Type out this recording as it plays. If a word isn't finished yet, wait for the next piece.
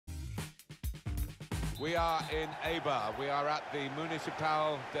We are in Eibar. We are at the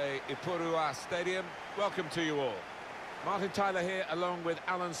Municipal de Ipurua Stadium. Welcome to you all. Martin Tyler here along with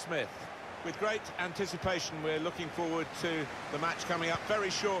Alan Smith. With great anticipation, we're looking forward to the match coming up very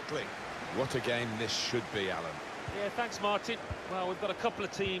shortly. What a game this should be, Alan. Yeah, thanks, Martin. Well, we've got a couple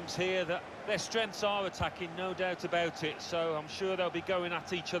of teams here that their strengths are attacking, no doubt about it. So I'm sure they'll be going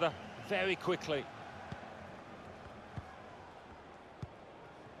at each other very quickly.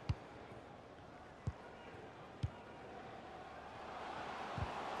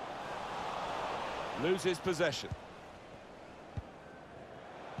 Loses possession.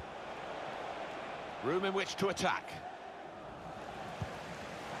 Room in which to attack.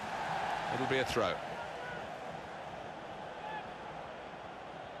 It'll be a throw.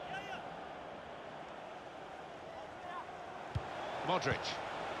 Modric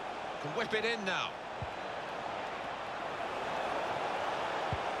can whip it in now.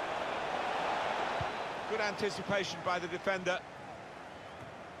 Good anticipation by the defender.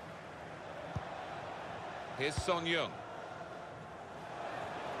 Here's Son Heung.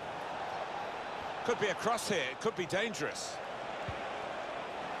 Could be a cross here, it could be dangerous.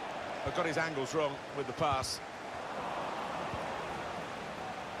 But got his angles wrong with the pass.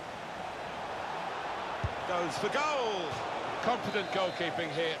 Goes for goal! Confident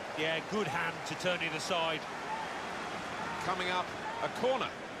goalkeeping here. Yeah, good hand to turn it aside. Coming up, a corner.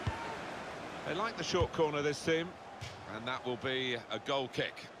 They like the short corner, this team. And that will be a goal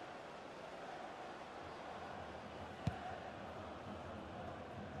kick.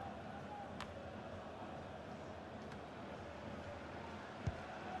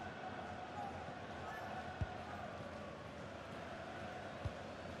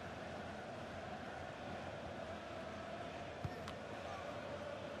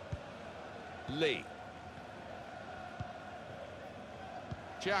 Lee.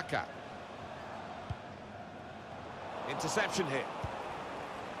 Choco. Interception here.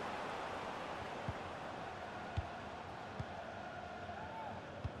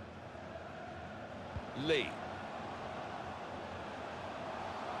 Lee.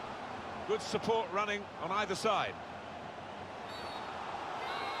 Good support running on either side.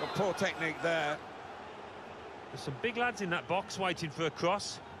 But poor technique there. There's some big lads in that box waiting for a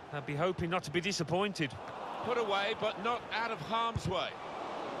cross. I'll be hoping not to be disappointed. Put away, but not out of harm's way.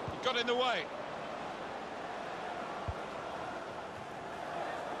 He got in the way.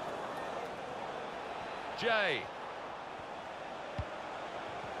 Jay.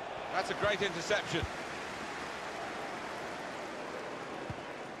 That's a great interception.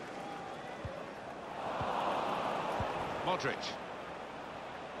 Modric.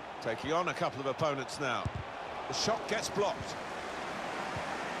 Taking on a couple of opponents now. The shot gets blocked.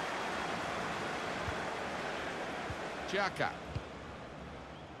 Choco.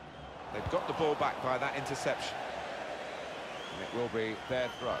 They've got the ball back by that interception. And it will be their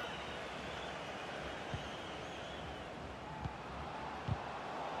throw.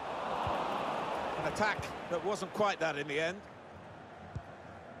 An attack that wasn't quite that in the end.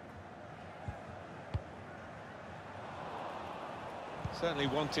 Certainly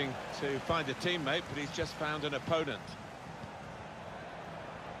wanting to find a teammate, but he's just found an opponent.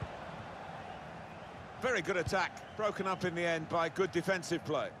 Very good attack, broken up in the end by good defensive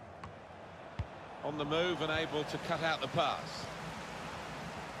play. On the move and able to cut out the pass.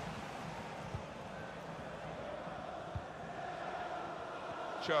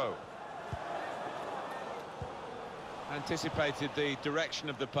 Cho. Anticipated the direction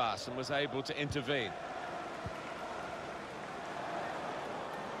of the pass and was able to intervene.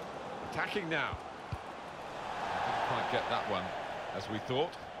 Attacking now. Didn't quite get that one as we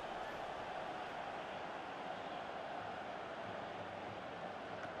thought.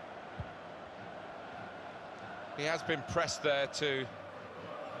 He has been pressed there to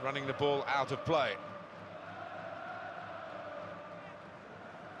running the ball out of play.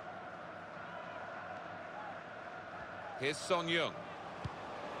 Here's Son Heung.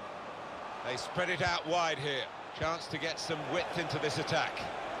 They spread it out wide here. Chance to get some width into this attack.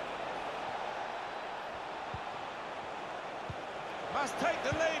 Must take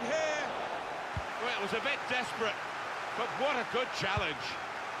the lead here. Well, it was a bit desperate, but what a good challenge.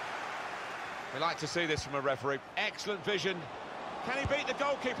 We like to see this from a referee. Excellent vision. Can he beat the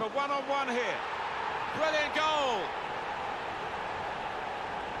goalkeeper one-on-one here? Brilliant goal!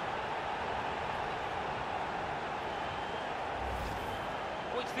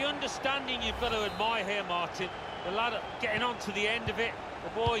 Well, it's the understanding you've got to admire here, Martin. The lad getting on to the end of it.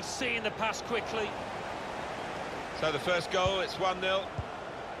 The boy seeing the pass quickly. So the first goal, it's 1-0.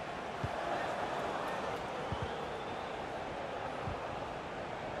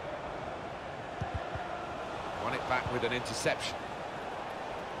 Won it back with an interception.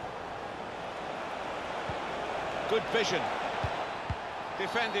 Good vision.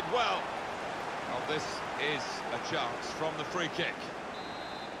 Defended well. Well, this is a chance from the free kick.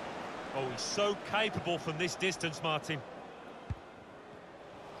 Oh, he's so capable from this distance, Martin.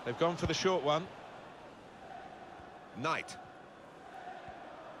 They've gone for the short one. Knight.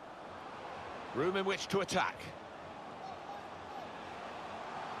 Room in which to attack.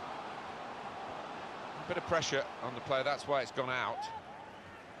 A bit of pressure on the play, that's why it's gone out.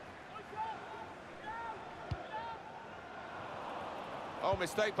 Oh,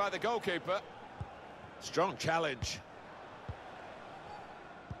 mistake by the goalkeeper. Strong challenge.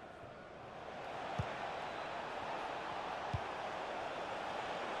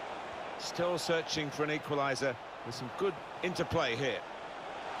 Still searching for an equaliser with some good interplay here.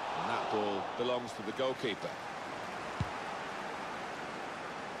 And that ball belongs to the goalkeeper.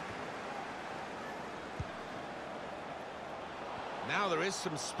 Now there is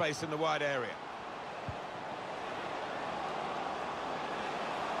some space in the wide area.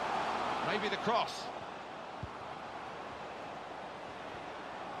 Maybe the cross.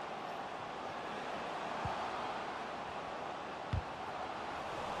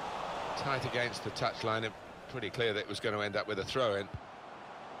 Tight against the touchline, and pretty clear that it was going to end up with a throw-in.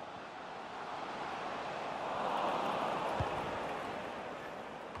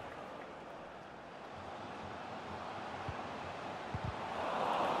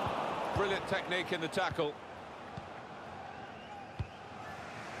 Brilliant technique in the tackle.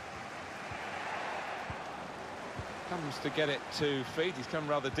 Comes to get it to feet. He's come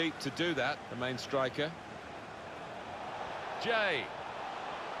rather deep to do that, the main striker. Jay.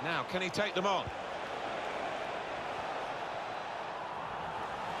 Now, can he take them on?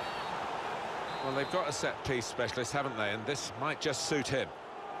 Well, they've got a set-piece specialist, haven't they? And this might just suit him.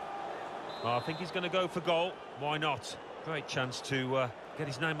 Well, I think he's going to go for goal. Why not? Great chance to get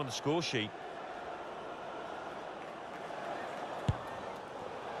his name on the score sheet.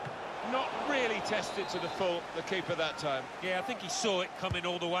 Not really tested to the full, the keeper that time. Yeah, I think he saw it coming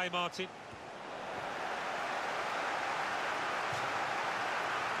all the way, Martin.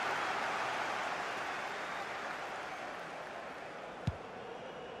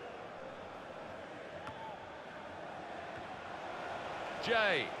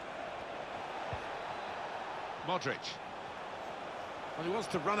 Jay. Modric. Well, he wants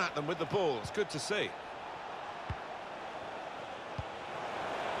to run at them with the ball. It's good to see.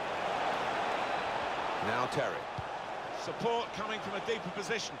 Now Terry. Support coming from a deeper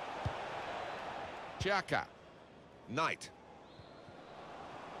position. Choco. Knight.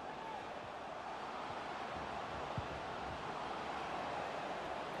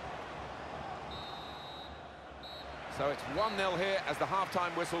 So it's 1-0 here as the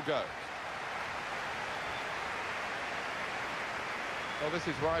half-time whistle goes. Well, this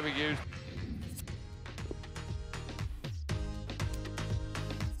is why we use...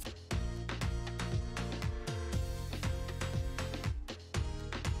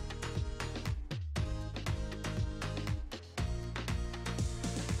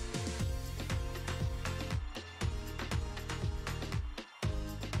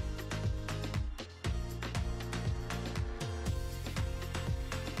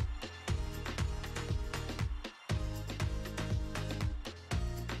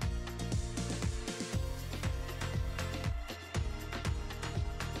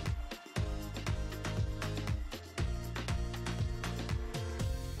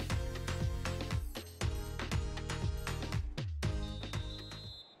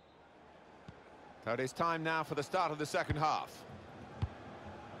 So it is time now for the start of the second half.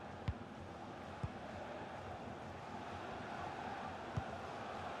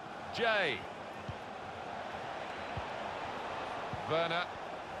 Jay. Werner.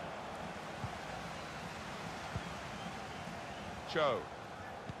 Cho.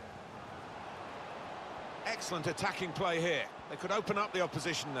 Excellent attacking play here. They could open up the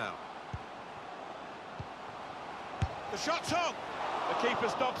opposition now. The shot's on! The keeper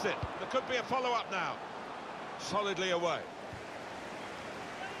stops it. There could be a follow-up now. Solidly away.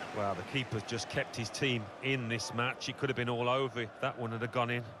 Well, the keeper's just kept his team in this match. It could have been all over if that one had gone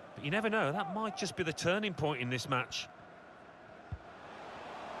in. But you never know, that might just be the turning point in this match.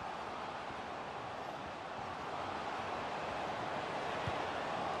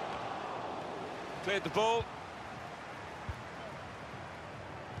 Cleared the ball.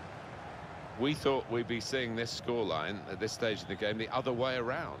 We thought we'd be seeing this scoreline at this stage of the game the other way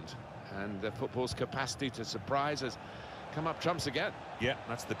around. And football's capacity to surprise has come up trumps again. Yeah,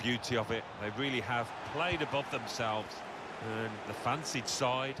 that's the beauty of it. They really have played above themselves. And the fancied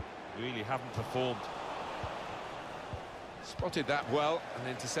side really haven't performed. Spotted that well and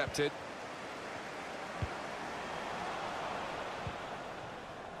intercepted.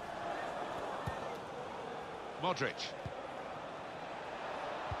 Modric.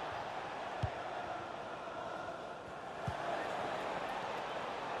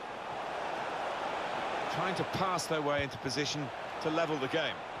 Trying to pass their way into position to level the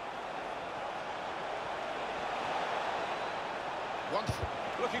game. Wonderful.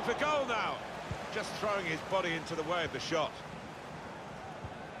 Looking for goal now. Just throwing his body into the way of the shot.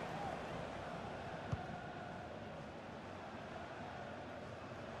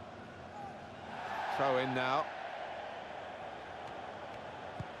 Throw in now.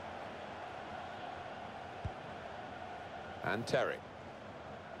 And Terry.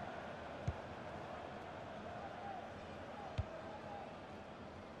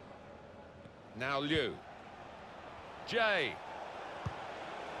 Now Liu. Jay.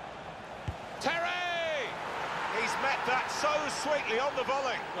 Terry! He's met that so sweetly on the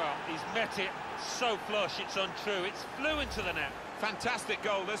volley. Well, he's met it so flush, it's untrue. It's flew into the net. Fantastic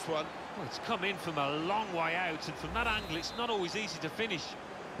goal, this one. Well, it's come in from a long way out, and from that angle, it's not always easy to finish.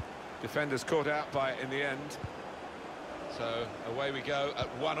 Defenders caught out by it in the end. So, away we go at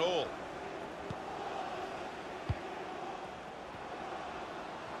 1-1.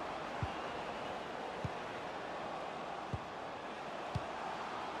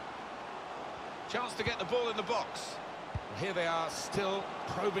 Chance to get the ball in the box. And here they are, still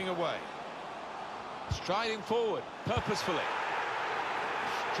probing away. Striding forward, purposefully.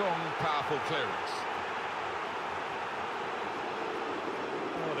 Strong, powerful clearance.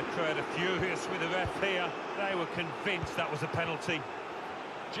 Oh, the crowd are furious with the ref here. They were convinced that was a penalty.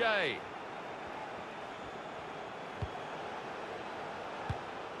 Jay.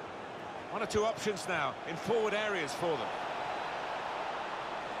 One or two options now in forward areas for them.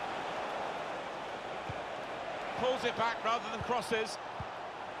 Pulls it back rather than crosses.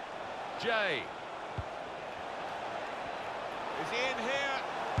 Jay. Is he in here?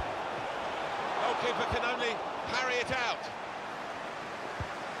 Goalkeeper can only parry it out.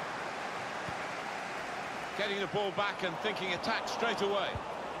 Getting the ball back and thinking attack straight away.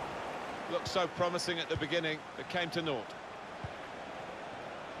 Looked so promising at the beginning, but came to naught.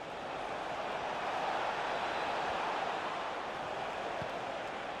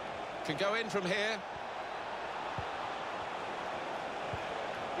 Can go in from here.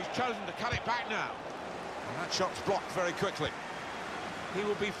 He's chosen to cut it back now. And that shot's blocked very quickly. He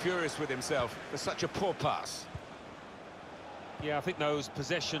will be furious with himself for such a poor pass. Yeah, I think those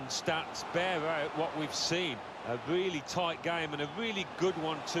possession stats bear out what we've seen. A really tight game and a really good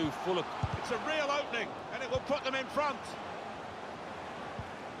one too, full of... It's a real opening, and it will put them in front.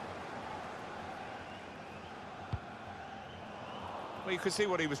 Well, you could see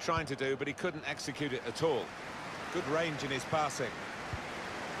what he was trying to do, but he couldn't execute it at all. Good range in his passing.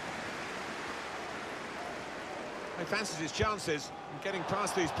 He fancies his chances in getting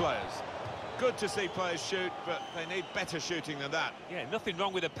past these players. Good to see players shoot, but they need better shooting than that. Yeah, nothing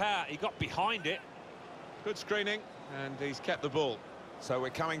wrong with the power. He got behind it. Good screening, and he's kept the ball. So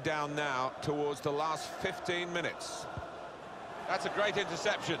we're coming down now towards the last 15 minutes. That's a great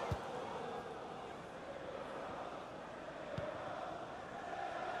interception.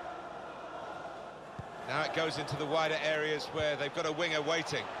 Now it goes into the wider areas where they've got a winger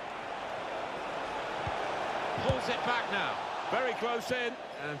waiting. Pulls it back now. Very close in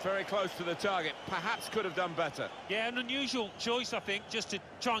and very close to the target. Perhaps could have done better. Yeah, an unusual choice, I think, just to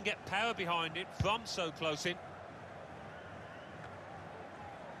try and get power behind it from so close in.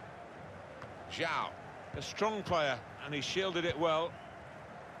 Zhao, a strong player, and he shielded it well.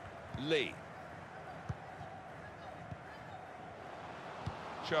 Lee.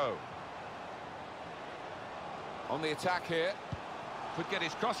 Cho. On the attack here. Could get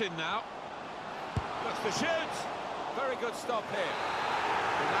his cross in now. Looks to shoot. Very good stop here.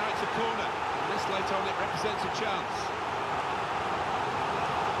 And now it's a corner. And this late on it represents a chance.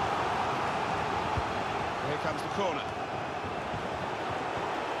 Here comes the corner.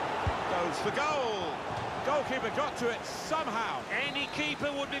 Goes for goal. Goalkeeper got to it somehow. Any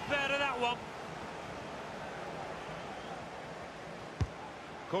keeper would be better at that one.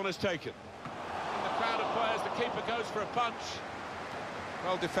 Corner's taken. In the crowd of players, the keeper goes for a punch.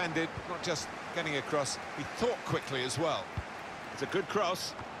 Well defended, not just getting across, he thought quickly as well. It's a good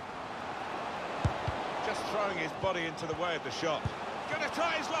cross. Just throwing his body into the way of the shot. Gonna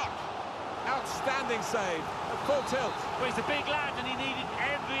try his luck. Outstanding save, at full tilt. Well, he's a big lad and he needed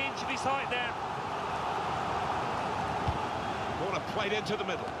every inch of his height there. Corner played into the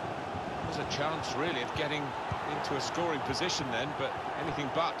middle. There's a chance really of getting into a scoring position then, but anything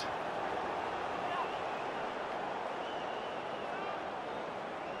but.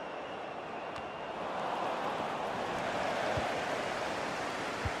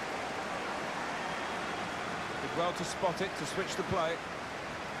 well to spot it, to switch the play.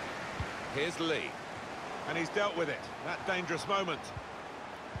 Here's Lee. And he's dealt with it. That dangerous moment.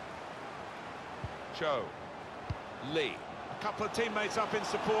 Cho. Lee. A couple of teammates up in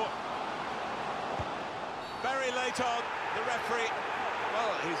support. Very late on. The referee,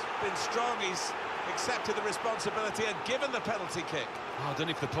 well, he's been strong. He's accepted the responsibility and given the penalty kick. Oh, I don't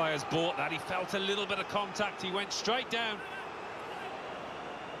know if the players bought that. He felt a little bit of contact. He went straight down.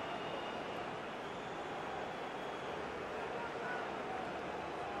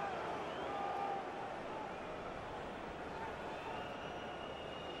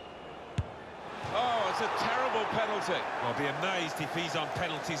 Oh, it's a terrible penalty. I'll be amazed if he's on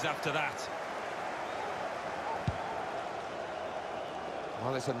penalties after that.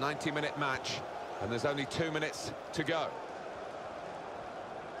 Well, it's a 90-minute match, and there's only 2 minutes to go.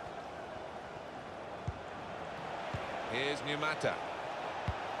 Here's Numata.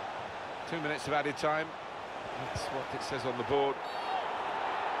 2 minutes of added time. That's what it says on the board.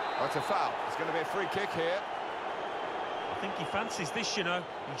 Oh, it's a foul. It's going to be a free kick here. I think he fancies this, you know.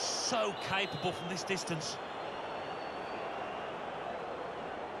 He's so capable from this distance.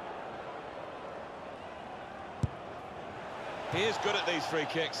 He is good at these free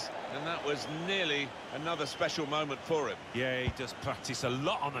kicks, and that was nearly another special moment for him. Yeah, he does practice a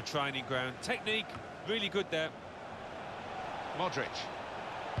lot on the training ground. Technique, really good there. Modric.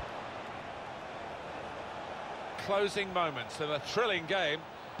 Closing moments of a thrilling game.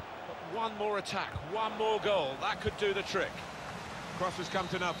 But one more attack, one more goal, that could do the trick. Cross has come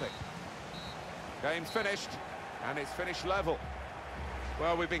to nothing. Game finished, and it's finished level.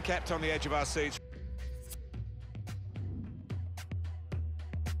 Well, we've been kept on the edge of our seats.